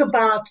we talk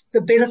about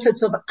the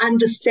benefits of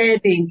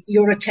understanding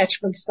your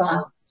attachment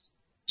style?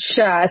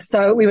 Sure.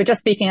 So we were just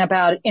speaking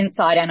about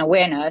insight and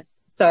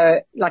awareness. So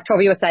like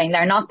Tova was saying,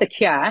 they're not the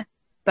cure,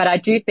 but I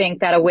do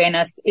think that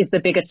awareness is the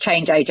biggest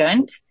change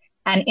agent.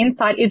 And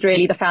insight is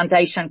really the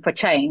foundation for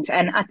change.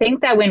 And I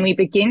think that when we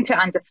begin to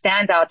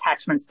understand our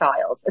attachment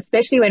styles,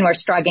 especially when we're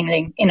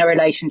struggling in a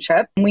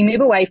relationship, we move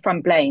away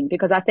from blame,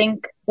 because I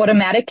think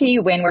automatically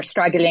when we're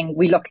struggling,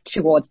 we look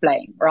towards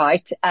blame,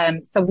 right?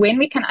 So when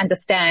we can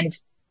understand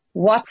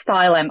what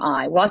style am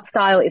I, what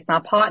style is my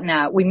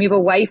partner, we move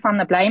away from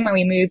the blame and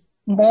we move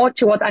more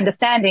towards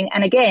understanding,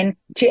 and again,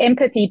 to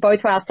empathy,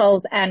 both for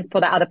ourselves and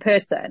for the other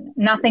person.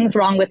 Nothing's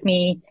wrong with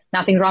me.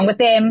 Nothing's wrong with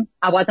them.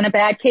 I wasn't a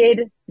bad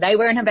kid. They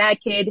weren't a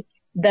bad kid.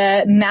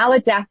 The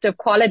maladaptive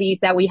qualities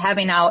that we have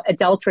in our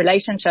adult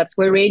relationships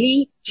were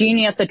really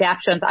genius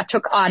adaptations I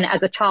took on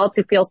as a child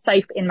to feel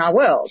safe in my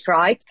world,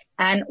 right?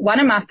 And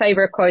one of my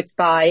favorite quotes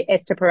by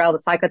Esther Perel,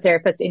 the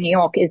psychotherapist in New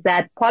York, is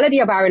that quality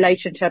of our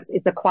relationships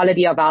is the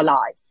quality of our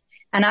lives.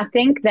 And I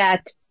think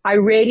that I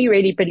really,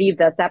 really believe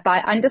this, that by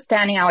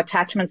understanding our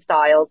attachment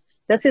styles,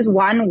 this is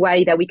one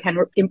way that we can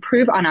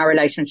improve on our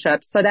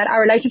relationships so that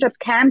our relationships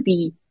can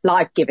be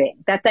life-giving,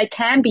 that they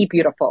can be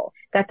beautiful,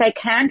 that they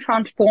can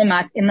transform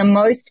us in the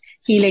most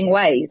healing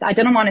ways. I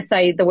didn't want to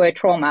say the word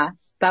trauma,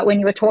 but when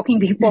you were talking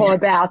before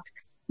about,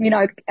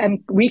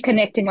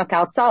 reconnecting with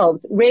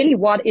ourselves, really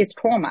what is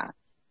trauma?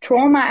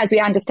 Trauma, as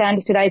we understand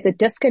it today, is a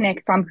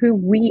disconnect from who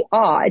we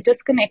are, a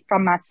disconnect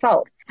from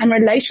myself. And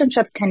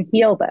relationships can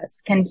heal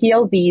this, can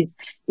heal these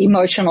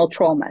emotional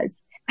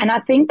traumas. And I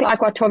think,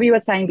 like what Toby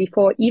was saying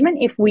before, even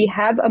if we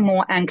have a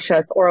more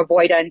anxious or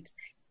avoidant,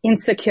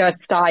 insecure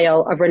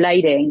style of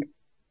relating,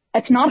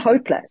 it's not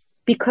hopeless,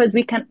 because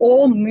we can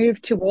all move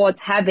towards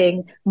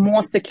having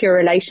more secure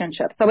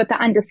relationships. So with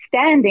the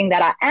understanding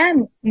that I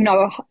am,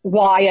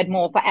 wired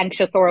more for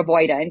anxious or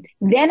avoidant,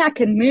 then I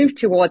can move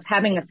towards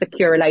having a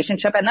secure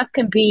relationship, and this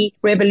can be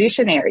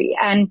revolutionary.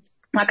 And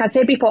like I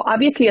said before,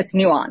 obviously it's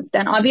nuanced,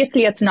 and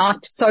obviously it's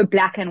not so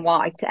black and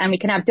white, and we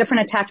can have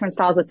different attachment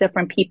styles with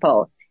different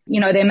people.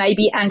 There may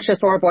be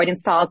anxious or avoidant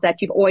styles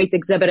that you've always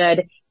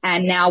exhibited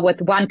And now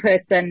with one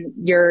person,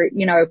 you're,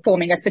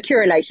 forming a secure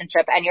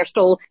relationship and you're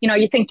still,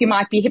 you think you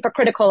might be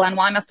hypocritical and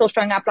why am I still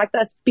showing up like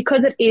this?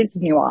 Because it is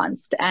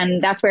nuanced.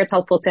 And that's where it's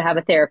helpful to have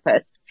a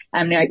therapist,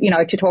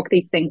 to talk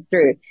these things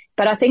through.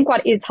 But I think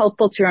what is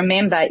helpful to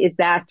remember is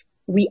that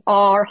we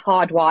are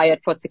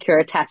hardwired for secure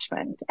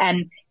attachment,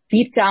 and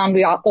deep down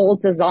we are all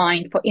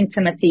designed for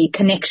intimacy,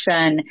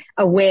 connection,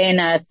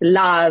 awareness,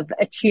 love,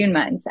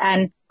 attunement.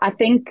 And I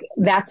think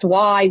that's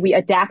why we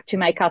adapt to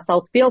make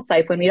ourselves feel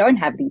safe when we don't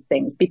have these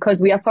things,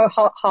 because we are so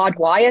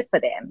hardwired for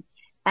them.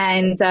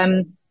 And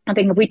I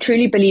think if we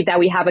truly believe that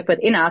we have it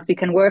within us, we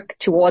can work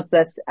towards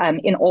this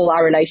in all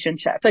our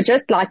relationships. So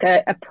just like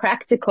a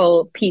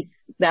practical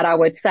piece that I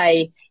would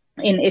say,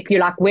 if you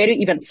like, where to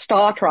even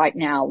start right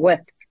now with,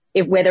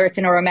 whether it's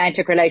in a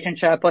romantic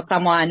relationship or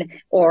someone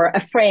or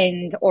a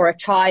friend or a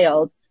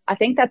child, I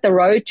think that the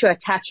road to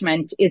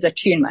attachment is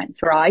attunement,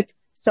 right?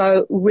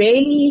 So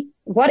really,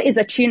 what is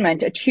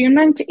attunement?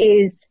 Attunement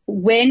is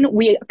when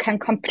we can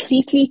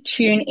completely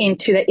tune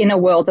into the inner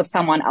world of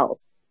someone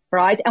else,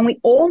 right? And we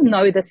all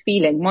know this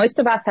feeling. Most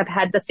of us have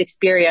had this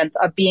experience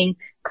of being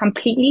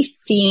completely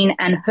seen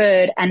and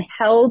heard and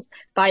held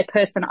by a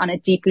person on a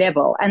deep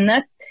level. And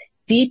this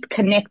deep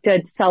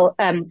connected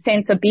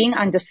sense of being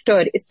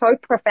understood is so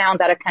profound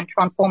that it can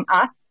transform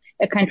us,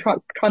 it can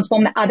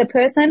transform the other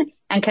person,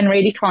 and can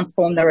really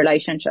transform the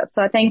relationship.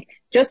 So I think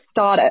just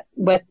start it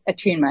with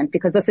attunement,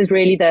 because this is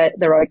really the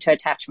road to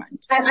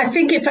attachment. I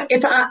think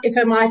if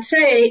I might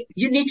say,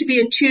 you need to be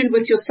attuned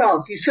with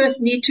yourself. You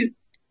first need to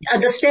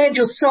understand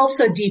yourself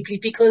so deeply,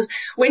 because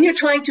when you're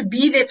trying to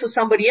be there for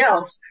somebody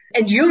else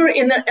and you're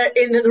in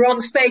the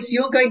wrong space,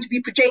 you're going to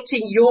be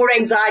projecting your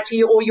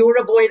anxiety or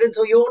your avoidance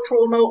or your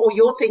trauma or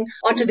your thing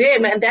onto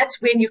them, and that's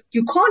when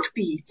you can't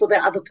be for the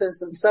other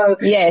person. So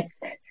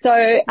yes. So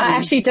I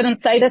actually didn't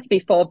say this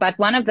before, but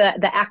one of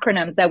the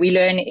acronyms that we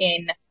learn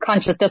in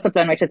conscious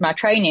discipline, which is my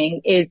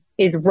training, is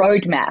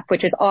ROADMAP,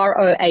 which is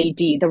ROAD,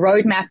 the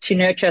roadmap to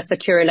nurture a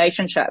secure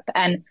relationship.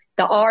 And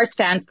the R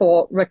stands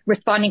for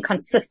responding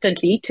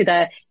consistently to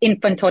the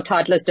infant or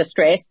toddler's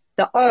distress.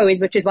 The O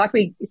which is what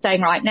we're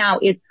saying right now,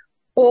 is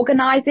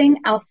organizing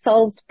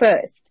ourselves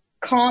first,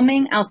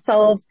 calming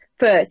ourselves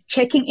first,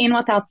 checking in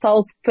with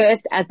ourselves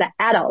first as the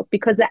adult,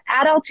 because the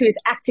adult who is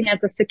acting as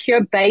a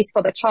secure base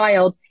for the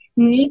child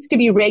needs to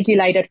be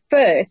regulated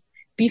first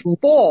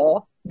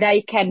before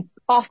they can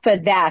offer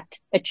that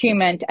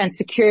attunement and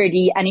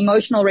security and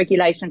emotional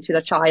regulation to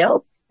the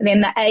child. And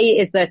then the A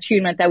is the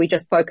attunement that we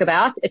just spoke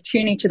about,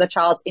 attuning to the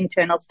child's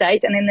internal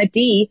state. And then the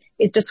D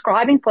is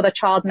describing for the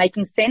child,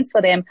 making sense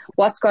for them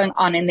what's going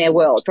on in their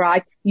world,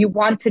 right? You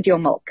wanted your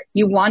milk.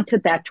 You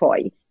wanted that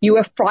toy. You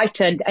were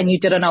frightened and you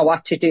didn't know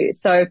what to do.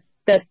 So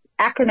this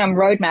acronym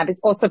roadmap is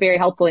also very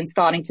helpful in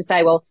starting to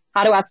say, well,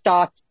 how do I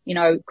start,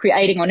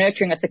 creating or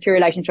nurturing a secure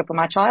relationship with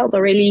my child,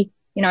 or really,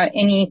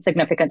 any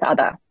significant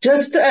other.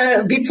 Just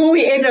before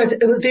we end,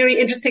 it was very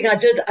interesting. I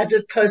did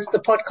post the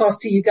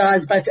podcast to you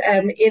guys, but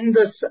in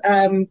this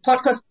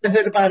podcast, I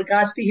heard about a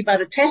guy speaking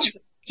about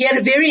attachment. He had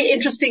a very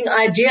interesting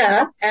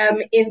idea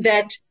in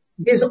that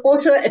there's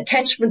also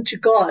attachment to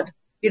God,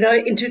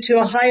 to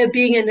a higher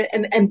being,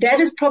 and that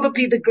is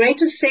probably the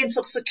greatest sense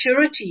of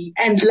security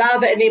and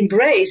love and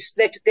embrace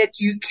that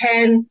you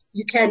can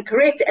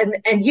correct.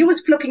 And he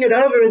was flipping it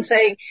over and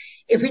saying,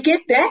 if we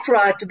get that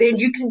right, then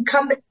you can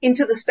come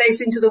into the space,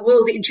 into the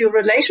world, into your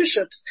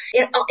relationships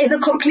in a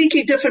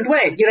completely different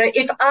way.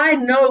 If I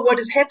know what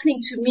is happening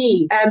to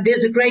me,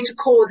 there's a greater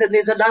cause and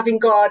there's a loving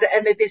God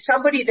and that there's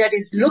somebody that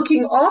is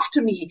looking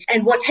after me,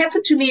 and what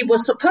happened to me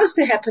was supposed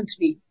to happen to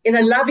me in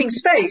a loving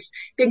space,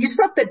 then you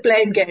stop that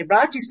blame game,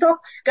 right? You stop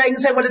going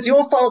and say, well, it's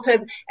your fault,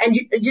 and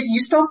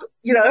you stop,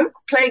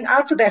 playing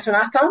out for that. And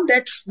I found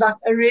that like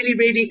a really,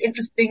 really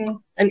interesting concept.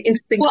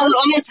 Well, it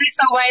almost takes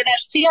away that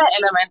fear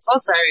element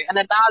also, and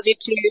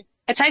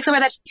it takes away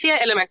that fear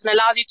element and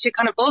allows you to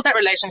kind of build that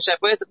relationship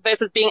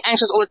versus being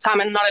anxious all the time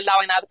and not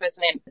allowing the other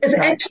person in. It's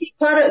actually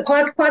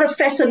quite a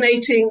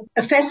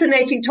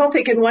fascinating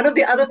topic. And one of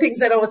the other things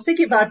that I was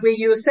thinking about, where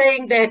you were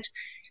saying that,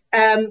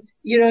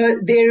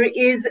 there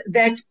is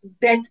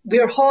that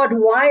we're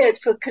hardwired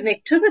for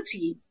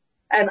connectivity.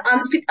 And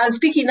I'm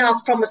speaking now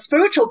from a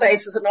spiritual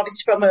basis and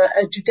obviously from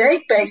a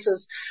Judaic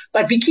basis,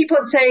 but we keep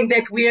on saying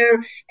that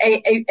we're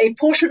a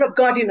portion of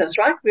godliness,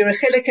 right? We're a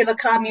chelek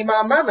elokah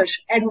mimah mamash.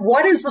 And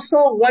what is the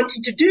soul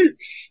wanting to do?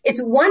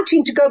 It's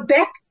wanting to go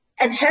back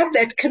and have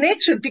that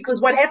connection,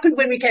 because what happened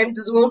when we came to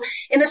this world,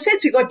 in a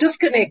sense, we got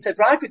disconnected,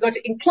 right? We got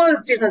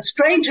enclosed in a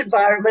strange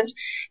environment,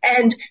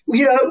 and,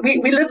 we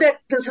live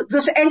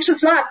this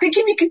anxious life,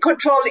 thinking we can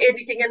control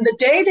everything. And the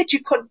day that you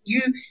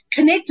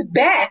connect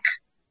back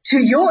to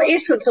your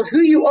essence of who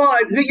you are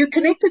and who you're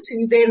connected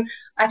to, then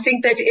I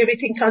think that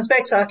everything comes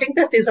back. So I think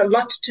that there's a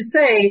lot to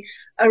say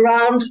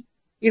around,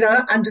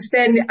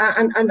 understanding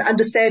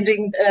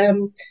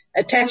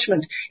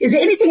attachment. Is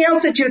there anything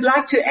else that you'd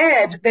like to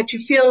add that you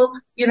feel,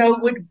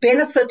 would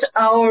benefit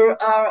our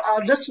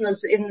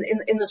listeners in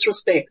this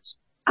respect?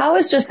 I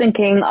was just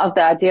thinking of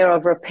the idea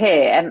of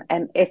repair,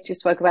 and Esther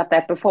spoke about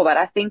that before, but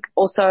I think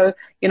also,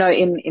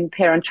 in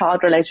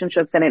parent-child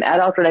relationships and in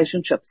adult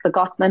relationships, the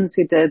Gottmans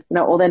who did,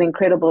 all that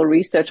incredible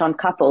research on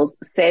couples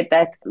said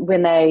that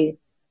when they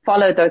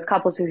followed those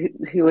couples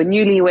who were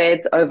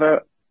newlyweds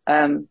over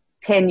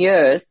 10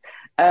 years,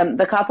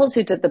 the couples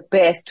who did the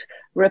best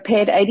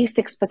repaired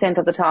 86%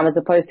 of the time as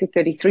opposed to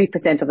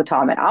 33% of the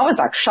time. And I was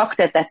like shocked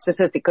at that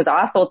statistic because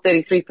I thought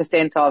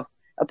 33% of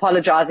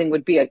apologizing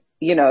would be a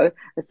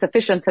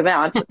sufficient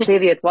amount.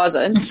 Clearly it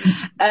wasn't.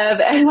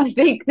 And I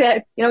think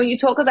that, when you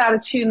talk about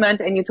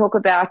attunement and you talk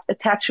about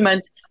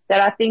attachment, that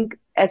I think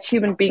as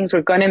human beings,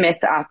 we're going to mess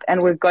up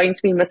and we're going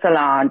to be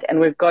misaligned and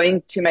we're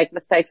going to make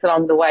mistakes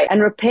along the way.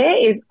 And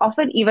repair is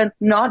often even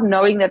not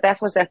knowing that that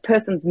was that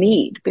person's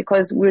need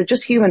because we're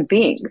just human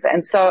beings.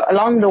 And so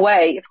along the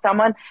way, if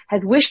someone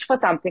has wished for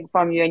something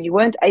from you and you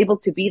weren't able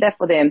to be there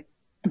for them,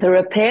 the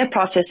repair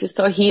process is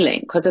so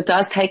healing because it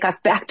does take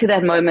us back to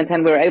that moment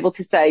and we're able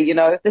to say,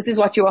 this is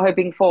what you were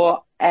hoping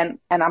for and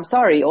I'm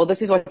sorry, or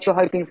this is what you're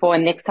hoping for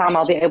and next time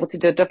I'll be able to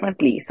do it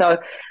differently. So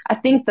I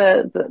think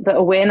the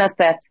awareness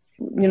that,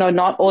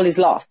 not all is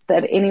lost.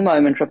 At any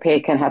moment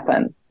repair can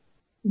happen.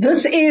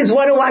 This is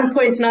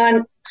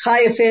 101.9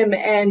 High FM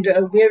and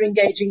we're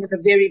engaging in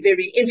a very,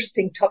 very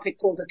interesting topic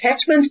called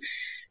attachment.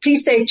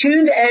 Please stay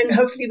tuned and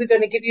hopefully we're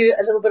going to give you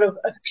a little bit of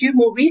a few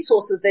more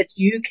resources that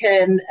you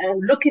can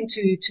look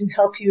into to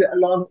help you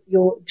along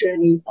your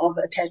journey of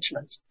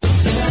attachment.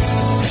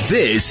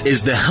 This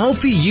is the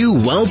Healthy You,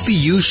 Wealthy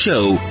You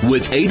show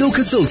with Adel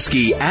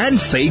Kasilski and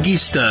Faggy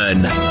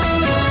Stern.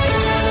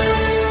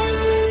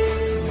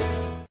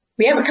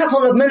 We have a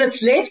couple of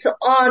minutes left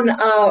on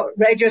our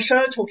radio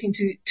show talking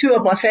to two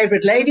of my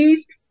favorite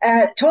ladies.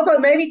 Tova,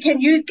 maybe can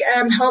you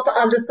help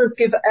our listeners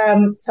give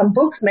some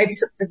books maybe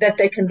that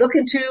they can look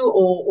into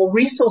or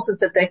resources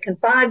that they can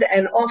find?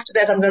 And after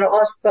that, I'm going to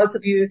ask both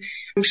of you,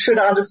 should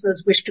our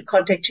listeners wish to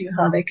contact you,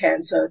 how they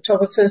can. So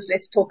Tova, first,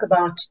 let's talk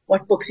about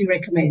what books you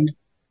recommend.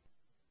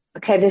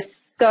 Okay, there's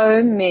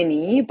so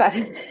many, but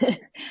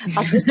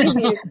I'll just give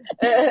you,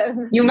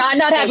 you might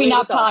not have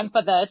enough time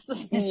for this.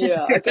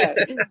 Yeah, okay.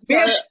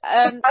 So,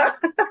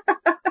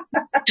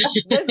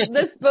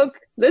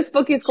 this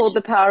book is called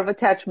The Power of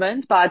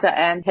Attachment by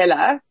Diane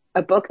Heller,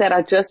 a book that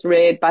I just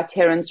read by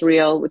Terence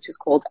Real, which is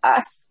called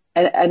Us,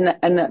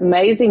 an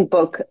amazing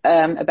book,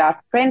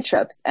 about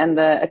friendships, and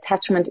the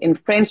attachment in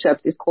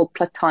friendships is called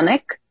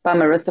Platonic by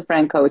Marissa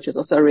Franco, which is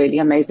also a really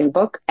amazing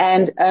book.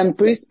 And,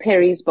 Bruce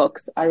Perry's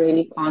books, I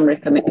really can't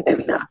recommend them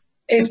enough.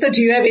 Esther,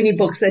 do you have any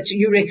books that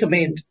you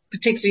recommend,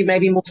 particularly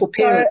maybe more for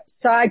parents?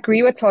 So I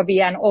agree with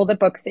Toby and all the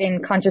books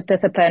in Conscious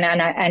Discipline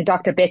and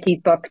Dr.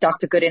 Becky's book,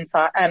 Dr. Good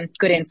Inside.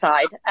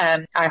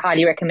 I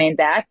highly recommend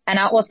that. And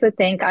I also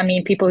think,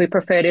 people who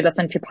prefer to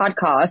listen to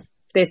podcasts,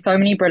 there's so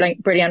many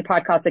brilliant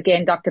podcasts.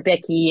 Again, Dr.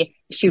 Becky,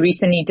 she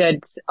recently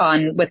did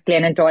with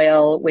Glennon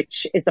Doyle,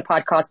 which is the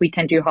podcast We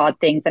Can Do Hard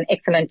Things, an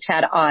excellent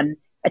chat on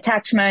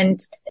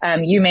attachment.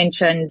 You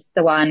mentioned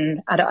the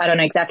one, I don't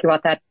know exactly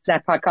what that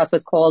podcast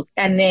was called.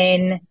 And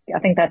then I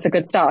think that's a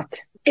good start.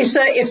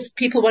 Esther, if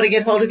people want to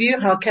get hold of you,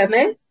 how can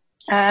they?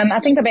 I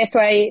think the best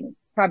way,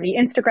 probably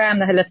Instagram,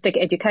 The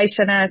Holistic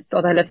Educationist,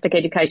 or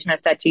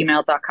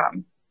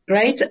thehoolisticeducationist@gmail.com.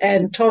 Great.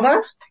 And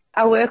Tova?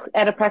 I work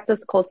at a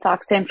practice called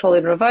Psych Central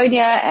in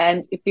Ravonia,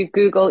 and if you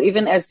Google,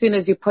 even as soon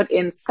as you put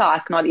in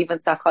psych, not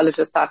even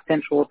psychologist, Psych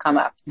Central will come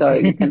up. So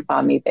you can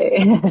find me there.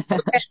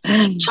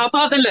 Top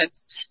of the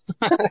list.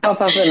 Top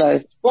of the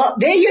list. Well,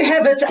 there you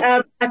have it.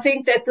 I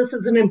think that this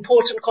is an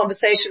important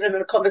conversation and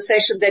a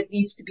conversation that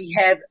needs to be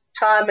had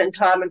time and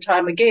time and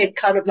time again,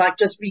 kind of like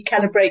just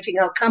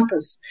recalibrating our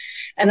compass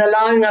and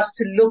allowing us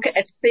to look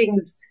at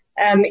things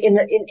in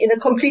a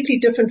completely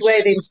different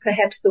way than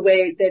perhaps the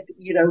way that,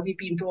 we've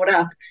been brought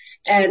up.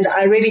 And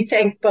I really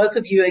thank both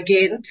of you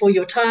again for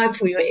your time,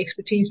 for your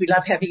expertise. We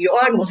love having you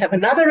on. We'll have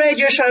another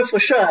radio show for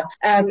sure,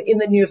 in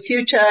the near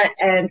future.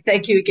 And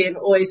thank you again,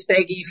 always,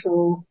 Faggy,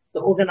 for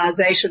the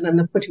organization and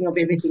the putting of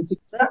everything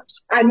together.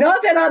 I know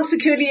that I'm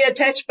securely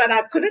attached, but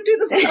I couldn't do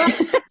this without.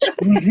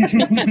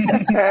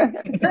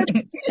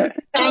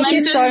 Thank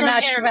you so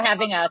much for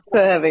having us.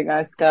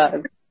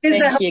 Guys.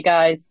 Thank you,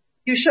 guys.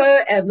 Show,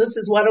 and this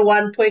is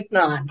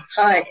 101.9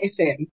 High FM.